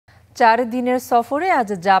4 দিনের সফরে আজ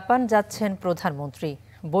জাপান যাচ্ছেন প্রধানমন্ত্রী।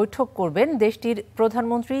 বৈঠক করবেন দেশটির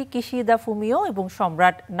প্রধানমন্ত্রী কিশিদা ফুমিও এবং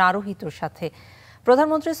সম্রাট নারুহিতোর সাথে।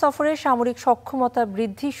 প্রধানমন্ত্রীর সফরে সামরিক সক্ষমতা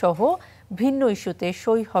বৃদ্ধি সহ ভিন্ন ইস্যুতে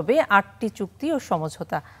সই হবে 8টি চুক্তি ও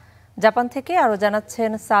সমঝোতা। জাপান থেকে আরও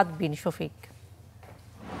জানাচ্ছেন সাদ বিন শফিক।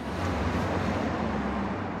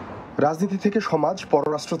 রাজনীতি থেকে সমাজ,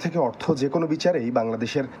 পররাষ্ট্র থেকে অর্থ, যে কোনো বিচারেই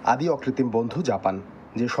বাংলাদেশের আদি অকৃত্রিম বন্ধু জাপান,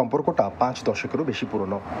 যে সম্পর্কটা 5 দশকেরও বেশি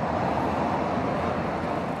পুরনো।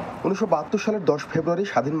 1972 সালের 10 ফেব্রুয়ারি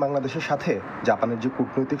স্বাধীন বাংলাদেশের সাথে জাপানের যে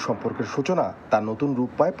কূটনৈতিক সম্পর্কের সূচনা, তার নতুন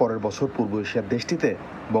রূপ পায় পরের বছর পূর্ব এশিয়ার দেশটিতে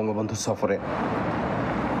বঙ্গবন্ধু সফরে।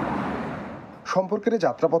 সম্পর্কের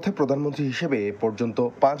যাত্রাপথে প্রধানমন্ত্রী হিসেবে এ পর্যন্ত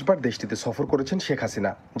 5 বার দেশটিতে সফর করেছেন শেখ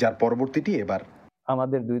হাসিনা, যার পরবর্তীটি এবার।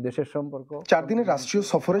 আমাদের দুই দেশের সম্পর্ক 4 দিনের রাষ্ট্রীয়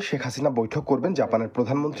সফরে শেখ হাসিনা বৈঠক করবেন জাপানের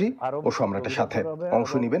প্রধানমন্ত্রী ও সম্রাটের সাথে,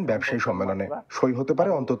 অংশ নেবেন ব্যবসায়ী সম্মেলনে, সই হতে পারে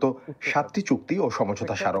অন্তত 7টি চুক্তি ও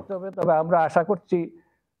সমঝোতা স্মারক। তবে আমরা আশা করছি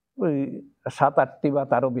 7-8টি বা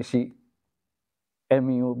তারও বেশি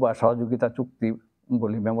এমইউ বা সহযোগিতা চুক্তি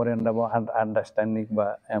বলি, মেমোরেন্ডাম আন্ডারস্ট্যান্ডিং বা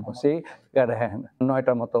এমওসি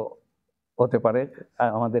 9টার মতো হতে পারে।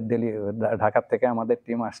 আমাদের ঢাকা থেকে আমাদের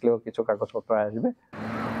টিম আসলেও কিছু কাগজপত্র আসবে।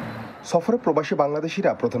 সফরে প্রবাসী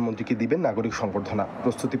বাংলাদেশিরা প্রধানমন্ত্রীকে দিবেন নাগরিক সংবর্ধনা।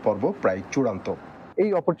 প্রস্তুতি পর্ব প্রায় চূড়ান্ত। এই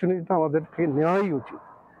অপরচুনিটিটা আমাদেরকে নেওয়াই উচিত,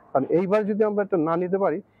 কারণ এইবার যদি আমরা এটা না নিতে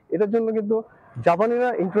পারি, এটার জন্য কিন্তু জাপানিরা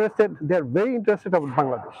interested, they are very interested of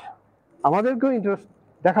Bangladesh. আমাদেরকেও ইন্টারেস্ট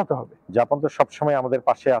দেখাতে হবে। জাপান তো সবসময় আমাদের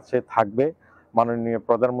পাশে আছে, থাকবে। মাননীয়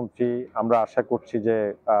প্রধানমন্ত্রী, আমরা আশা করছি যে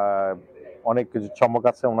অনেক কিছু চমক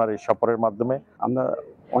আছে ওনার এই সফরের মাধ্যমে। আমরা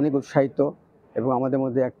অনেক উৎসাহিত এবং আমাদের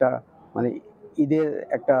মধ্যে একটা ঈদের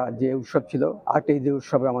একটা যে উৎসব ছিল, আরেকটা ঈদের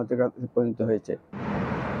উৎসবে আমাদের কাছে পরিণত হয়েছে।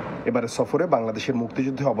 এবারে সফরে বাংলাদেশের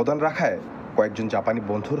মুক্তিযুদ্ধে অবদান রাখায় কয়েকজন জাপানি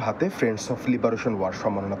বন্ধুর হাতে ফ্রেন্ডস অফ লিবারেশন ওয়ার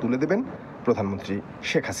সম্মাননা তুলে দেবেন প্রধানমন্ত্রী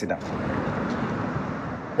শেখ হাসিনা।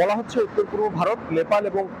 বলা হচ্ছে উত্তর পূর্ব ভারত, নেপাল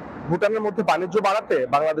এবং ভুটানের মধ্যে বাণিজ্য বাড়াতে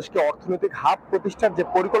বাংলাদেশকে অর্থনৈতিক হাব প্রতিষ্ঠার যে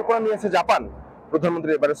পরিকল্পনা নিয়েছে জাপান,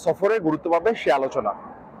 প্রধানমন্ত্রী এবারে সফরে গুরুত্ব পাবে সে আলোচনা।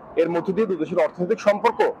 এর মধ্য দিয়ে দুই দেশের অর্থনৈতিক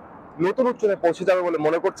সম্পর্ক নতুন উচ্চতায় পৌঁছে যাবে বলে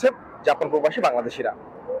মনে করছে জাপান প্রবাসী বাংলাদেশিরা।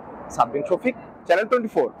 সাদ বিন শফিক, চ্যানেল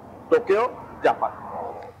 24, টোকিও, জাপান।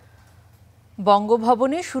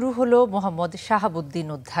 বঙ্গভবনে শুরু হলো মোহাম্মদ শাহাবুদ্দিন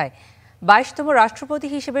অধ্যায়। 22তম রাষ্ট্রপতি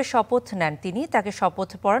হিসেবে শপথ নেন তিনি। তাকে শপথ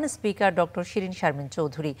পড়ান স্পিকার ডক্টর শিরিন শারমিন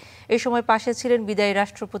চৌধুরী। এ সময় পাশে ছিলেন বিদায়ী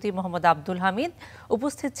রাষ্ট্রপতি মোহাম্মদ আব্দুল হামিদ।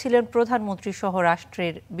 উপস্থিত ছিলেন প্রধানমন্ত্রী সহ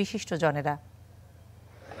রাষ্ট্রের বিশিষ্টজনেরা।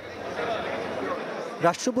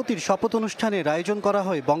 রাষ্ট্রপতির শপথ অনুষ্ঠানের আয়োজন করা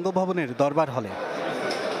হয় বঙ্গভবনের দরবার হলে।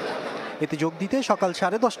 এতে যোগ দিতে সকাল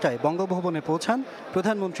 10:30টায় বঙ্গভবনে পৌঁছান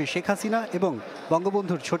প্রধানমন্ত্রী শেখ হাসিনা এবং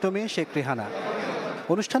বঙ্গবন্ধুর ছোট মেয়ে শেখ রেহানা।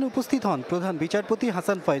 অনুষ্ঠানে উপস্থিত হন প্রধান বিচারপতি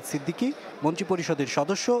হাসান ফয়েজ সিদ্দিকী, মন্ত্রিপরিষদের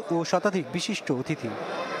সদস্য ও শতাধিক বিশিষ্ট অতিথি।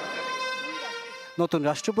 নতুন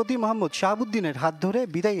রাষ্ট্রপতি মোহাম্মদ শাহাবুদ্দিনের হাত ধরে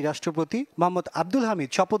বিদায়ী রাষ্ট্রপতি মোহাম্মদ আব্দুল হামিদ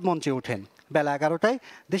শপথ মঞ্চে ওঠেন। বেলা 11টায়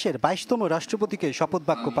দেশের 22তম রাষ্ট্রপতিকে শপথ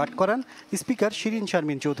বাক্য পাঠ করান স্পিকার শিরিন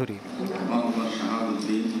শারমিন চৌধুরী।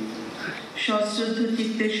 সশ্রদ্ধ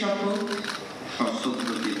চিত্তে শপথ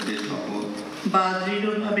বা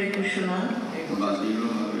দৃঢ়ভাবে ঘোষণা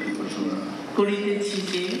করিতেছি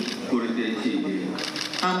যে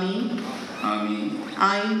আমি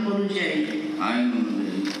আইন অনুযায়ী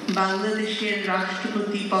বাংলাদেশের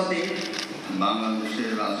রাষ্ট্রপতি পদে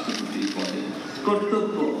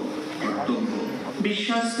কর্তব্য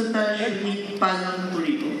বিশ্বস্ততার সহিত পালন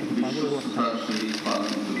করিব।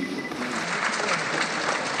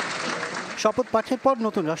 শপথ পাঠের পর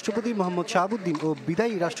নতুন রাষ্ট্রপতি মোহাম্মদ শাহাবুদ্দিন ও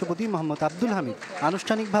বিদায়ী রাষ্ট্রপতি মোহাম্মদ আব্দুল হামিদ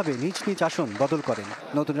আনুষ্ঠানিকভাবে নিজ নিজ আসন বদল করেন।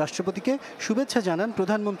 নতুন রাষ্ট্রপতিকে শুভেচ্ছা জানান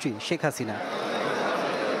প্রধানমন্ত্রী শেখ হাসিনা।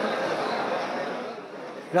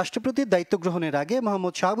 রাষ্ট্রপতির দায়িত্ব গ্রহণের আগে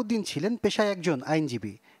মোহাম্মদ শাহাবুদ্দিন ছিলেন পেশায় একজন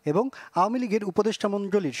আইনজীবী এবং আওয়ামী লীগের উপদেষ্টা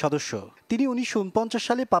মণ্ডলীর সদস্য। তিনি 1949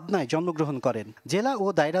 সালে পাবনায় জন্মগ্রহণ করেন। জেলা ও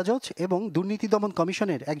দায়রা জজ এবং দুর্নীতি দমন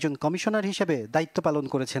কমিশনের একজন কমিশনার হিসেবে দায়িত্ব পালন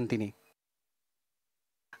করেছেন তিনি।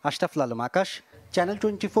 আশরাফুল আলম আকাশ, চ্যানেল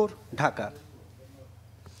 24, ঢাকা।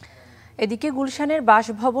 এদিকে গুলশানের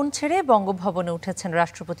বাসভবন ছেড়ে বঙ্গভবনে উঠেছেন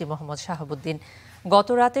রাষ্ট্রপতি মোহাম্মদ শাহাবুদ্দিন। গত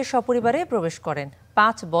রাতে সপরিবারে প্রবেশ করেন।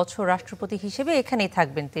 5 বছর রাষ্ট্রপতি হিসেবে এখানেই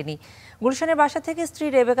থাকবেন তিনি। গুলশানের বাসা থেকে স্ত্রী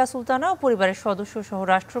রেবেকা সুলতানা ও পরিবারের সদস্য সহ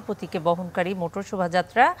রাষ্ট্রপতিকে বহনকারী মোটর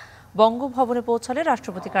শোভাযাত্রা বঙ্গভবনে পৌঁছালে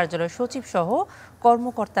রাষ্ট্রপতি কার্যালয়ের সচিব সহ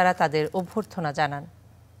কর্মকর্তারা তাদের অভ্যর্থনা জানান।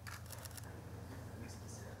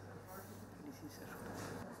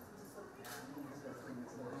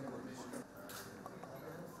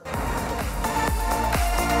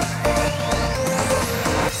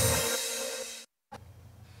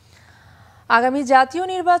 আগামী জাতীয়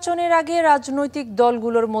নির্বাচনের আগে রাজনৈতিক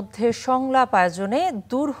দলগুলোর মধ্যে সংলাপ আয়োজনে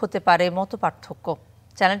দূর হতে পারে মতপার্থক্য।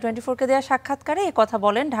 চ্যানেল 24-কে দেয়া সাক্ষাৎকারে কথা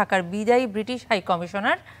বলেন ঢাকার বিদায়ী British high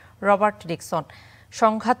commissioner Robert Dickson.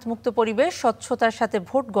 সংঘাতমুক্ত পরিবেশ, স্বচ্ছতার সাথে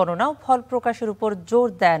ভোট গণনা ও ফল প্রকাশের উপর জোর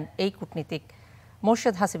দেন এই কূটনীতিক।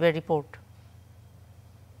 মোর্শেদ হাসিবের রিপোর্ট।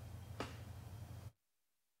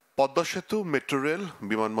 পদ্মা সেতু, মেট্রো রেল,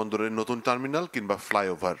 বিমানবন্দরের নতুন টার্মিনাল কিংবা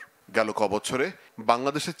ফ্লাইওভার, গেল কবছরে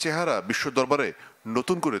বাংলাদেশের চেহারা বিশ্ব দরবারে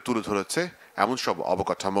নতুন করে তুলে ধরেছে এমন সব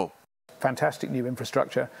অবকাঠামো। Fantastic new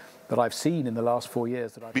infrastructure that I've seen in the last 4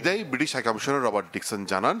 years. বিদায়ী British high commissioner Robert Dickson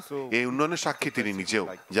জানান, এই উন্নয়নের সাক্ষী তিনি নিজেও,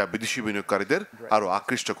 যা বিদেশি বিনিয়োগকারীদের আরো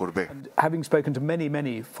আকৃষ্ট করবে। Having spoken to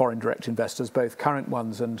many foreign direct investors, both current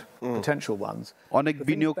ones and potential ones. অনেক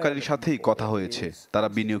বিনিয়োগকারীর সাথেই কথা হয়েছে। তারা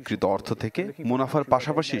বিনিয়োগকৃত অর্থ থেকে মুনাফার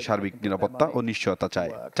পাশাপাশি সার্বিক নিরাপত্তা ও নিশ্চয়তা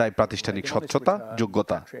চায় প্রাতিষ্ঠানিক স্বচ্ছতা,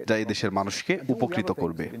 যোগ্যতা, যা এই দেশের মানুষকে উপকৃত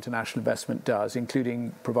করবে। International investment does, including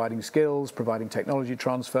providing skills, providing technology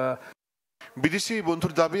transfer. বিদেশি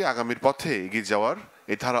বন্ধুর দাবি, আগামীর পথে এগিয়ে যাওয়ার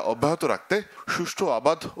এই ধারা অব্যাহত রাখতে সুষ্ঠু,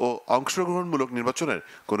 অবাধ ও অংশগ্রহণমূলক নির্বাচনের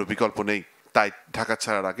কোনো বিকল্প নেই। তাই ঢাকা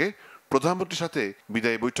ছাড়ার আগে প্রধানমন্ত্রীর সাথে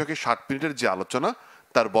বিদায়ী বৈঠকে 60 মিনিটের যে আলোচনা,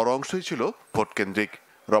 তার বড় অংশই ছিল ভোট কেন্দ্রিক।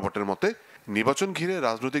 রবার্টের মতে, নির্বাচন ঘিরে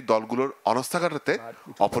রাজনৈতিক দলগুলোর অনাস্থা কাটাতে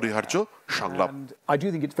অপরিহার্য সংলাপ। I do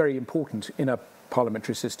think it's very important in a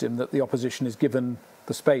parliamentary system that the opposition is given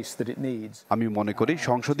the space that it needs. আমি মনে করি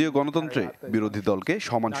সংসদীয় গণতন্ত্রে বিরোধী দলকে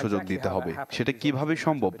সমান সুযোগ দিতে হবে। সেটা কিভাবে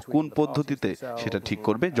সম্ভব, কোন পদ্ধতিতে, সেটা ঠিক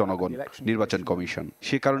করবে জনগণ, নির্বাচন কমিশন।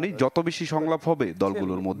 সে কারণেই যত বেশি সংলাপ হবে,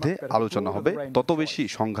 দলগুলোর মধ্যে আলোচনা হবে, তত বেশি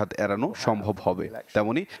সংঘাত এড়ানো সম্ভব হবে।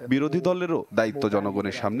 তেমনি বিরোধী দলেরও দায়িত্ব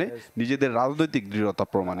জনগণের সামনে নিজেদের রাজনৈতিক দৃঢ়তা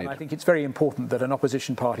প্রমাণের। I think it's very important that an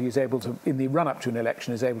opposition party is able to, in the run up to an election,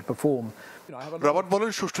 is able to perform. Robert বলেন,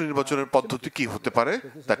 সুষ্ঠু নির্বাচনের পদ্ধতি কি হতে পারে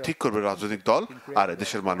তা ঠিক করবে রাজনৈতিক দল আর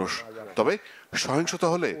দেশের মানুষ। তবে সহিংসতা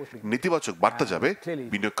হলে নেতিবাচক বার্তা যাবে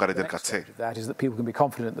বিনিয়োগকারীদের কাছে।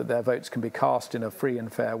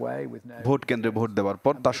 ভোট কেন্দ্রে ভোট দেওয়ার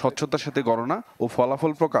পর তা স্বচ্ছতার সাথে গণনা ও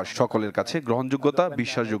ফলাফল প্রকাশ সকলের কাছে গ্রহণযোগ্যতা,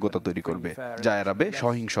 বিশ্বাসযোগ্যতা তৈরি করবে, যা এড়াবে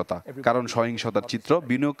সহিংসতা। কারণ সহিংসতার চিত্র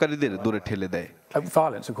বিনিয়োগকারীদের দূরে ঠেলে দেয়।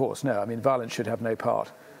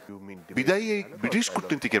 বিদায়ী এই ব্রিটিশ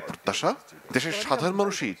কূটনীতিকের প্রত্যাশা, দেশের সাধারণ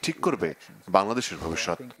মানুষই ঠিক করবে বাংলাদেশের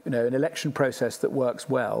ভবিষ্যৎ।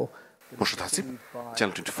 মোর্শেদ হাসিব,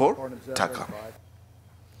 চ্যানেল 24, ঢাকা।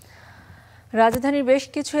 রাজধানীর বেশ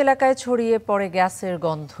কিছু এলাকায় ছড়িয়ে পড়ে গ্যাসের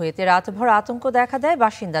গন্ধ। এতে রাতভর আতঙ্ক দেখা দেয়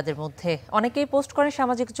বাসিন্দাদের মধ্যে। অনেকেই পোস্ট করেন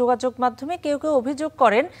সামাজিক যোগাযোগ মাধ্যমে। কেউ অভিযোগ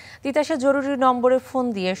করেন তিতাসে জরুরি নম্বরে ফোন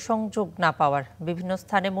দিয়ে সংযোগ না পাওয়ার। বিভিন্ন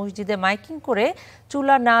স্থানে মসজিদে মাইকিং করে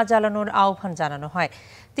চুলা না জ্বালানোর আহ্বান জানানো হয়।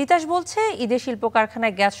 তিতাস বলছে, ঈদের শিল্প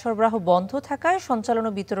কারখানায় গ্যাস সরবরাহ বন্ধ থাকায় সঞ্চালন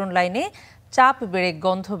ও বিতরণ লাইনে চাপ বেড়ে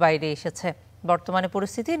গন্ধ বাইরে এসেছে। বর্তমানে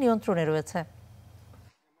পরিস্থিতি নিয়ন্ত্রণে রয়েছে।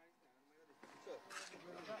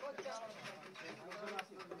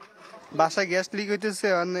 বাসায় গ্যাস লিক হইতেছে,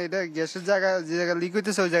 এটা গ্যাসের জায়গা, যে জায়গা লিক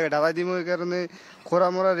হইতেছে ওই জায়গায় ঢালাই দিব, ওই কারণে খোরা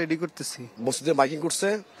মোরা রেডি করতেছি। মসজিদে মাইকিং করছে,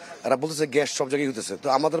 এরা বলতেছে গ্যাস সব জায়গায় হইতেছে। তো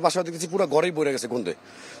আমাদের বাসায় দেখতেছি পুরো ঘরেই পড়ে গেছে গন্ধে।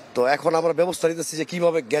 তো এখন আমরা ব্যবস্থা নিতেছি যে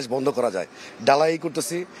কিভাবে গ্যাস বন্ধ করা যায়। ঢালাই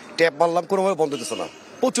করতেছি, ট্যাপ মারলাম, কোনোভাবে বন্ধ হতেছে না,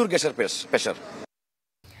 প্রচুর গ্যাসের প্রেসার।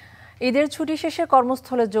 ঈদের ছুটি শেষে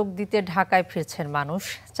কর্মস্থলে যোগ দিতে ঢাকায় ফিরছেন মানুষ।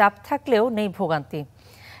 চাপ থাকলেও নেই ভোগান্তি।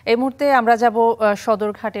 এই মুহূর্তে আমরা যাব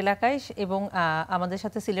সদরঘাট এলাকায় এবং আমাদের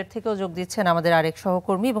সাথে সিলেট থেকেও যোগ দিচ্ছেন আমাদের আরেক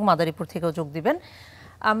সহকর্মী এবং মাদারীপুর থেকেও যোগ দিবেন।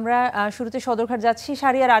 আমরা শুরুতে সদরঘাট যাচ্ছি।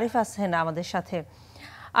 শারিয়ার আরিফ আছেন আমাদের সাথে।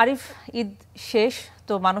 আরিফ, ঈদ শেষ,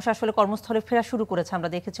 তো মানুষ আসলে কর্মস্থলে ফেরা শুরু করেছে। আমরা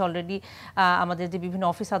দেখেছি অলরেডি আমাদের যে বিভিন্ন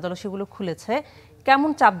অফিস আদালত সেগুলো খুলেছে। কেমন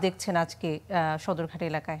চাপ দেখছেন আজকে সদরঘাট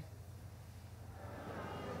এলাকায়?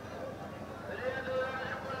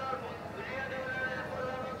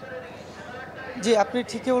 জি, আপনি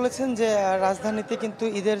ঠিকই বলেছেন যে রাজধানীতে কিন্তু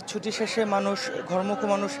ঈদের ছুটি শেষে ঘরমুখী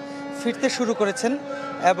মানুষ ফিরতে শুরু করেছেন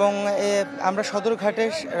এবং আমরা সদরঘাটে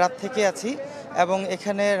রাত থেকে আছি এবং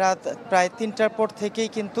এখানে রাত প্রায় 3টার পর থেকেই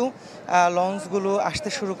কিন্তু লঞ্চগুলো আসতে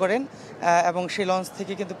শুরু করেন এবং সেই লঞ্চ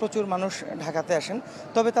থেকে কিন্তু প্রচুর মানুষ ঢাকাতে আসেন।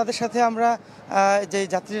 তবে তাদের সাথে আমরা যে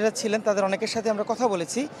যাত্রীরা ছিলেন তাদের অনেকের সাথে আমরা কথা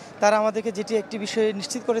বলেছি। তারা আমাদেরকে একটি বিষয়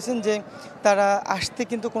নিশ্চিত করেছেন যে তারা আসতে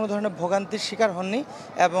কিন্তু কোনো ধরনের ভোগান্তির শিকার হননি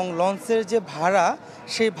এবং লঞ্চের যে ভাড়া,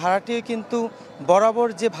 সেই ভাড়াটিও কিন্তু বরাবর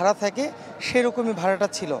যে ভাড়া থাকে সেরকমই ভাড়াটা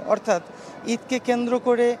ছিল। অর্থাৎ ঈদকে কেন্দ্র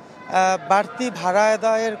করে বাড়তি ভাড়া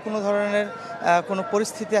আদায়ের কোনো ধরনের কোনো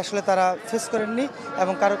পরিস্থিতি আসলে তারা ফেস করেননি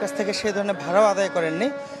এবং কারো কাছ থেকে সেই ধরনের ভাড়াও আদায় করেননি।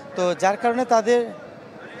 তো যার কারণে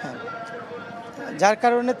যার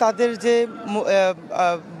কারণে তাদের যে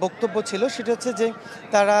বক্তব্য ছিল সেটা হচ্ছে যে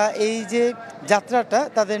তারা এই যে যাত্রাটা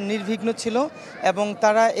তাদের নির্বিঘ্ন ছিল এবং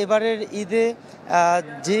তারা এবারের ঈদে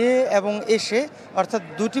যে এবং এসে অর্থাৎ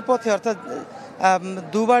দুটি পথে অর্থাৎ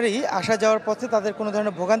দুবারই আসা যাওয়ার পথে তাদের কোনো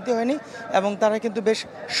ধরনের ভোগান্তি হয়নি এবং তারা কিন্তু বেশ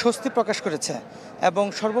স্বস্তি প্রকাশ করেছে। এবং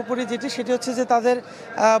সর্বোপরি সেটি হচ্ছে যে তাদের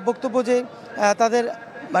বক্তব্য যে তাদের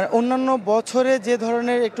মানে অন্যান্য বছরে যে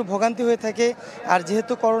ধরনের একটু ভোগান্তি হয়ে থাকে, আর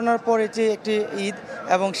যেহেতু করোনার পর এটি একটি ঈদ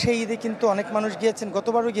এবং সেই ঈদে কিন্তু অনেক মানুষ গিয়েছেন,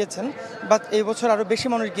 গতবারও গিয়েছেন, বা এই বছর আরও বেশি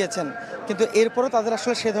মানুষ গিয়েছেন, কিন্তু এরপরও তাদের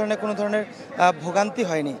আসলে সে ধরনের কোনো ধরনের ভোগান্তি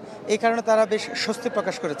হয়নি। এই কারণে তারা বেশ স্বস্তি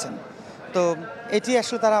প্রকাশ করেছেন। তো এটি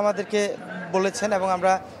আসলে তারা আমাদেরকে বলেছেন এবং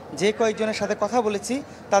আমরা যে কয়েকজনের সাথে কথা বলেছি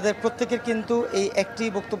তাদের প্রত্যেকের কিন্তু এই একটি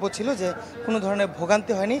বক্তব্য ছিল যে কোনো ধরনের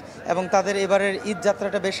ভোগান্তি হয়নি এবং তাদের এবারের ঈদ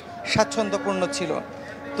যাত্রাটা বেশ স্বাচ্ছন্দ্যপূর্ণ ছিল।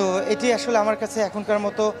 তো এটি আসলে আমার কাছে এখনকার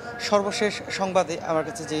মতো সর্বশেষ সংবাদে আমার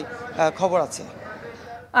কাছে যে খবর আছে।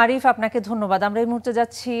 আরিফ, আপনাকে ধন্যবাদ। আমরা এই মুহূর্তে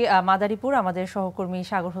যাচ্ছি মাদারীপুর, আমাদের সহকর্মী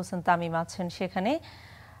সাগর হোসেন তামিম আছেন সেখানে।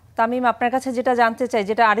 তামিম, আপনার কাছে যেটা জানতে চাই,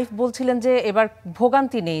 যেটা আরিফ বলছিলেন যে এবার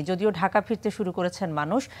ভোগান্তি নেই, যদিও ঢাকা ফিরতে শুরু করেছেন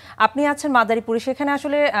মানুষ, আপনি আছেন মাদারীপুরে, সেখানে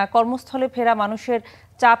আসলে কর্মস্থলে ফেরা মানুষের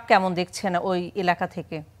চাপ কেমন দেখছেন ওই এলাকা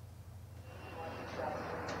থেকে?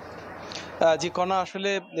 জি কণা,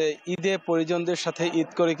 আসলে ঈদে পরিজনদের সাথে ঈদ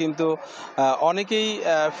করে কিন্তু অনেকেই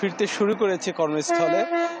ফিরতে শুরু করেছে কর্মস্থলে।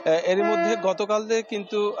 এর মধ্যে গতকাল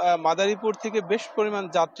কিন্তু মাদারীপুর থেকে বেশ পরিমাণ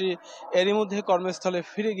যাত্রী এরই মধ্যে কর্মস্থলে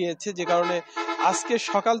ফিরে গিয়েছে, যে কারণে আজকে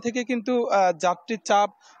সকাল থেকে কিন্তু যাত্রীর চাপ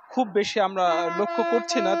খুব বেশি আমরা লক্ষ্য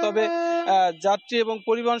করছি না। তবে যাত্রী এবং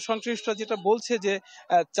পরিবহন সংশ্লিষ্ট যেটা বলছে যে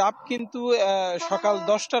চাপ কিন্তু সকাল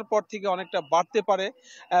 10টার পর থেকে অনেকটা বাড়তে পারে।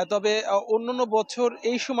 তবে অন্যান্য বছর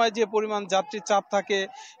এই সময় যে পরিমাণ যাত্রীর চাপ থাকে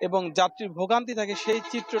এবং যাত্রীর ভোগান্তি থাকে সেই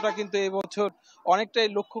চিত্রটা কিন্তু এই বছর অনেকটাই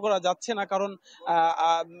লক্ষ্য করা যাচ্ছে না। কারণ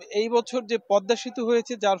এই বছর যে পদ্মা সেতু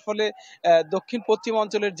হয়েছে, যার ফলে দক্ষিণ পশ্চিম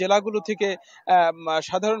অঞ্চলের জেলাগুলো থেকে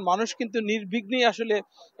সাধারণ মানুষ কিন্তু নির্বিঘ্নেই আসলে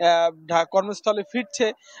কর্মস্থলে ফিরছে।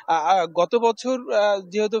 গত বছর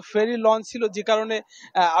যেহেতু ফেরি লঞ্চ ছিল, যে কারণে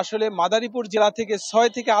আসলে মাদারীপুর জেলা থেকে 6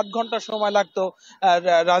 থেকে 8 ঘন্টা সময় লাগতো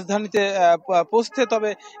রাজধানীতে পৌঁছতে। তবে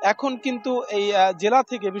এখন কিন্তু এই জেলা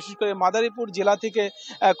থেকে, বিশেষ করে মাদারীপুর জেলা থেকে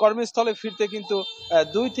কর্মস্থলে ফিরতে কিন্তু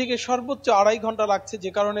 2 থেকে সর্বোচ্চ 2.5 ঘন্টা লাগছে,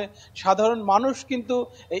 যে কারণে সাধারণ মানুষ কিন্তু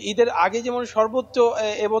ঈদের আগে যেমন সর্বোচ্চ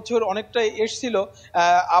এবছর অনেকটাই এসছিল,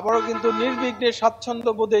 আবারও কিন্তু নির্বিঘ্নে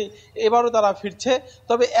স্বাচ্ছন্দ্য বোধেই এবারও তারা ফিরছে।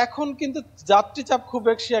 তবে এখন কিন্তু যাত্রী চাপ খুব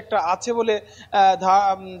বেশি একটা আছে বলে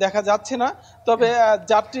দেখা যাচ্ছে না। তবে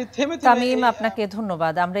যাত্রী থেমে তামিম, আপনাকে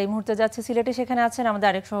ধন্যবাদ। আমরা এই মুহূর্তে যাচ্ছি সিলেটে, সেখানে আছেন আমাদের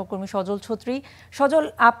আরেক সহকর্মী সজল ছত্রী। সজল,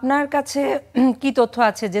 আপনার কাছে কি তথ্য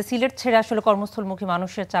আছে যে সিলেট ছেড়ে আসলে কর্মস্থলমুখী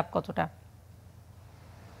মানুষের চাপ কতটা?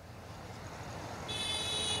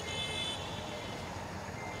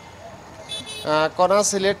 কণা,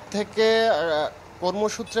 সিলেট থেকে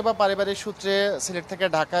কর্মসূত্রে বা পারিবারিক সূত্রে সিলেট থেকে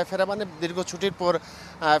ঢাকায় ফেরা মানে দীর্ঘ ছুটির পর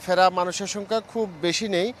ফেরা মানুষের সংখ্যা খুব বেশি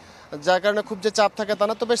নেই, যার কারণে খুব যে চাপ থাকে তা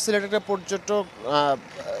না। তবে সিলেটের একটা পর্যটক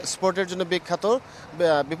স্পটের জন্য বিখ্যাত,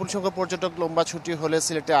 বিপুল সংখ্যক পর্যটক লম্বা ছুটি হলে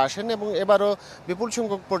সিলেটে আসেন এবং এবারও বিপুল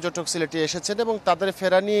সংখ্যক পর্যটক সিলেটে এসেছেন এবং তাদের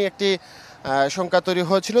ফেরা নিয়ে একটি শঙ্কা তৈরি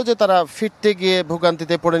হয়েছিল যে তারা ফিরতে গিয়ে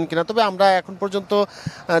ভোগান্তিতে পড়েন কিনা। তবে আমরা এখন পর্যন্ত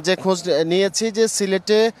যে খোঁজ নিয়েছি যে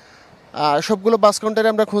সিলেটে সবগুলো বাস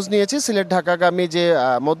কাউন্টারে আমরা খোঁজ নিয়েছি, সিলেট ঢাকাগামী যে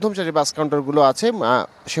মধ্যম সারির বাস কাউন্টারগুলো আছে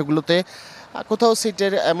সেগুলোতে কোথাও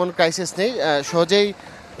সিটের এমন ক্রাইসিস নেই, সহজেই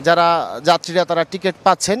যারা যাত্রীরা তারা টিকিট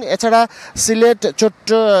পাচ্ছেন। এছাড়া সিলেট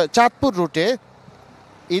চাঁদপুর রুটে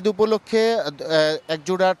ঈদ উপলক্ষে এক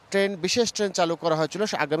জোড়া ট্রেন, বিশেষ ট্রেন চালু করা হয়েছিল,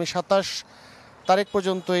 আগামী 27 তারিখ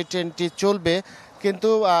পর্যন্ত এই ট্রেনটি চলবে। কিন্তু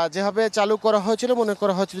যেভাবে চালু করা হয়েছিল মনে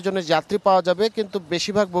করা হয়েছিল জন্য যাত্রী পাওয়া যাবে, কিন্তু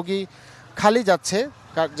বেশিরভাগ বগি খালি যাচ্ছে,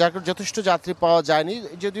 যার যথেষ্ট যাত্রী পাওয়া যায়নি।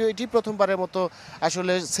 যদিও এটি প্রথমবারের মতো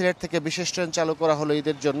আসলে সিলেট থেকে বিশেষ ট্রেন চালু করা হলো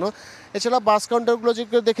ঈদের জন্য। এছাড়া বাস কাউন্টারগুলো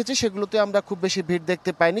যেগুলো দেখেছি সেগুলোতে আমরা খুব বেশি ভিড়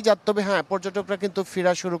দেখতে পাইনি। তবে হ্যাঁ, পর্যটকরা কিন্তু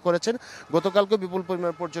ফেরা শুরু করেছেন। গতকালকে বিপুল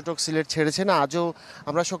পরিমাণ পর্যটক সিলেট ছেড়েছেন। আজও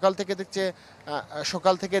আমরা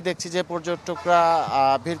সকাল থেকে দেখছি যে পর্যটকরা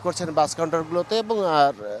ভিড় করছেন বাস কাউন্টারগুলোতে এবং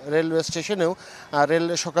রেলওয়ে স্টেশনেও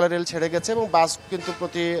সকালে রেল ছেড়ে গেছে এবং বাস কিন্তু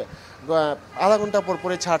প্রতি আধা ঘন্টা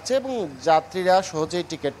পরপরই ছাড়ছে এবং যাত্রীরা সহজেই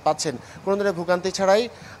টিকিট পাচ্ছেন। কোনো ধরনের ভোগান্তি ছাড়াই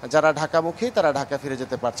যারা ঢাকামুখী তারা ঢাকা ফিরে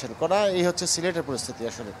যেতে পারছেন। এই হচ্ছে সিলেটের পরিস্থিতি।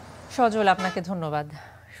 আসলে সজল, আপনাকে ধন্যবাদ।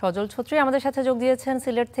 সজল ছত্রী আমাদের সাথে যোগ দিয়েছেন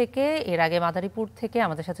সিলেট থেকে। এর আগে মাদারীপুর থেকে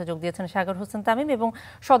আমাদের সাথে যোগ দিয়েছেন সাগর হোসেন তামিম এবং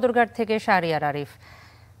সদরঘাট থেকে শাহরিয়ার আরিফ।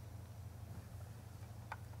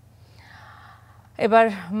 এবার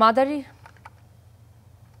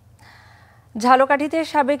ঝালকাঠিতে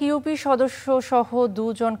সাবেক ইউপি সদস্য সহ 2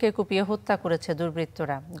 জনকে কুপিয়ে হত্যা করেছে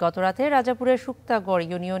দুর্বৃত্তরা। গতরাতে রাজাপুরের শুক্তাগড়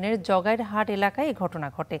ইউনিয়নের জগাইরহাট এলাকায় এই ঘটনা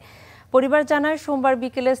ঘটে। পরিবার জানায়, সোমবার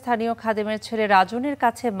বিকেলে স্থানীয় খাদেমের ছেলে রাজনের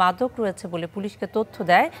কাছে মাদক রয়েছে বলে পুলিশকে তথ্য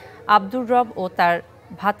দেয় আব্দুর রব ও তার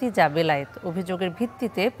ভাতিজা বেলায়েত। অভিযোগের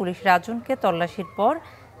ভিত্তিতে পুলিশ রাজনকে তল্লাশির পর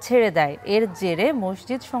ছেড়ে দেয়। এর জেরে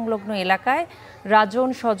মসজিদ সংলগ্ন এলাকায় রাজন,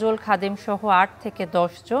 সজল, খাদেম সহ 8 থেকে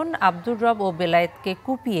 10 জন আব্দুর রব ও বেলায়েতকে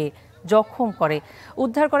কুপিয়ে জখম করে।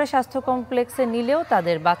 উদ্ধার করে স্বাস্থ্য কমপ্লেক্সে নিলেও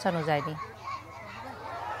তাদের বাঁচানো যায়নি।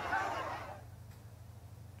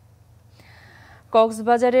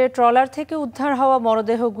 কক্সবাজারে ট্রলার থেকে উদ্ধার হওয়া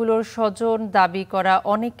মরদেহগুলোর স্বজন দাবি করা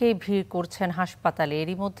অনেকেই ভিড় করছেন হাসপাতালে।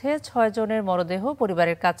 এরই মধ্যে 6 জনের মরদেহ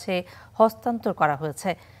পরিবারের কাছে হস্তান্তর করা হয়েছে।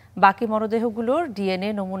 বাকি মরদেহগুলোর ডিএনএ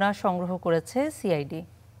নমুনা সংগ্রহ করেছে সিআইডি।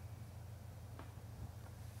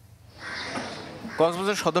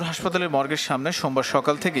 কক্সবাজার সদর হাসপাতালের মর্গের সামনে সোমবার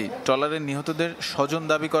সকাল থেকেই ট্রলারের নিহতদের স্বজন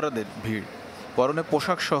দাবি করাদের ভিড়। পরনে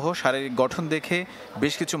পোশাক সহ শারীরিক গঠন দেখে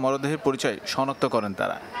বেশ কিছু মরদেহের পরিচয় শনাক্ত করেন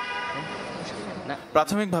তারা।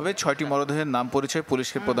 প্রাথমিকভাবে 6টি মরদেহের নাম পরিচয়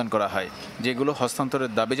পুলিশকে প্রদান করা হয়, যেগুলো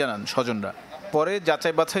হস্তান্তরের দাবি জানান স্বজনরা। পরে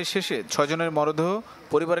যাচাই বাছাই শেষে 6 জনের মরদেহ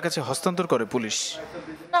পরিবারের কাছে হস্তান্তর করে পুলিশ।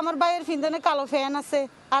 আমার ভাইয়ের ফিন্দনে কালো ফ্যান আছে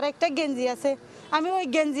আর একটা গেঞ্জি আছে। আমি ওই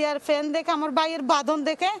গেঞ্জি আর ফ্যান দেখে, আমার ভাইয়ের বাঁধন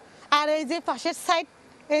দেখে, আর এই যে পাশের সাইড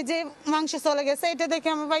এই যে মাংস চলে গেছে, এটা দেখে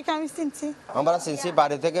আমার ভাইকে আমি চিনছি। আমরা চিনছি,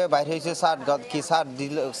 বাড়ি থেকে বাইরে হয়েছে, শার্ট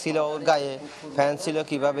ছিল গায়ে, ফ্যান ছিল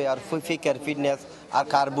কিভাবে, আর ফিকার ফিটনেস, আর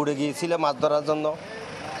কার বুড়ে গিয়েছিল মাছ ধরার জন্য।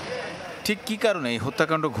 ঠিক কী কারণে এই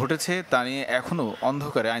হত্যাকাণ্ড ঘটেছে তা নিয়ে এখনও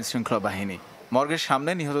অন্ধকারে আইনশৃঙ্খলা বাহিনী। মর্গের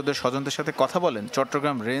সামনে নিহতদের স্বজনদের সাথে কথা বলেন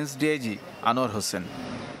চট্টগ্রাম রেঞ্জ ডিআইজি আনোয়ার হোসেন।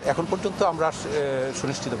 এখন পর্যন্ত আমরা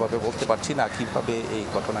সুনিশ্চিতভাবে বলতে পারছি না কিভাবে এই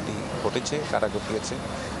ঘটনাটি ঘটেছে, কারা ঘটিয়েছে।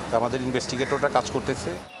 আমাদের ইনভেস্টিগেটররা কাজ করতেছে।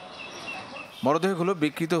 মরদেহগুলো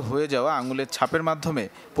বিকৃত হয়ে যাওয়া আঙুলের ছাপের মাধ্যমে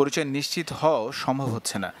পরিচয় নিশ্চিত হওয়া সম্ভব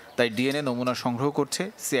হচ্ছে না, তাই ডিএনএ নমুনা সংগ্রহ করছে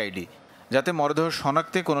সিআইডি, যাতে মরদেহ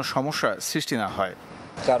শনাক্তে কোনো সমস্যা সৃষ্টি না হয়।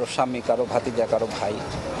 কারো স্বামী, কারো ভাতিজা, কারো ভাই,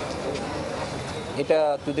 এটা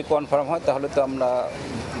যদি কনফার্ম হয় তাহলে তো আমরা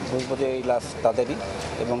বুঝবো যে এই লাশ তাদেরই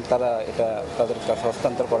এবং তারা এটা তাদের কাছে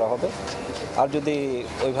হস্তান্তর করা হবে। আর যদি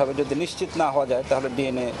ওইভাবে যদি নিশ্চিত না হওয়া যায় তাহলে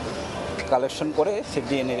ডিএনএ কালেকশন করে সে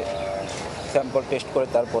ডিএনএ স্যাম্পল টেস্ট করে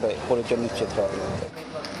তারপরে পরিচয় নিশ্চিত হবে।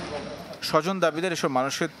 স্বজন দাবিদার এসব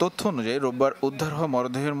মানুষের তথ্য অনুযায়ী রোববার উদ্ধার হওয়া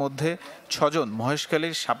মরদেহের মধ্যে 6 জন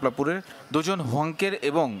মহেশখালীর শাপলাপুরের, 2 জন হুয়াংকের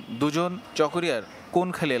এবং 2 জন চকরিয়ার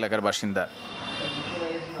কোনখালী এলাকার বাসিন্দা।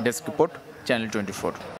 Desk report, channel 24।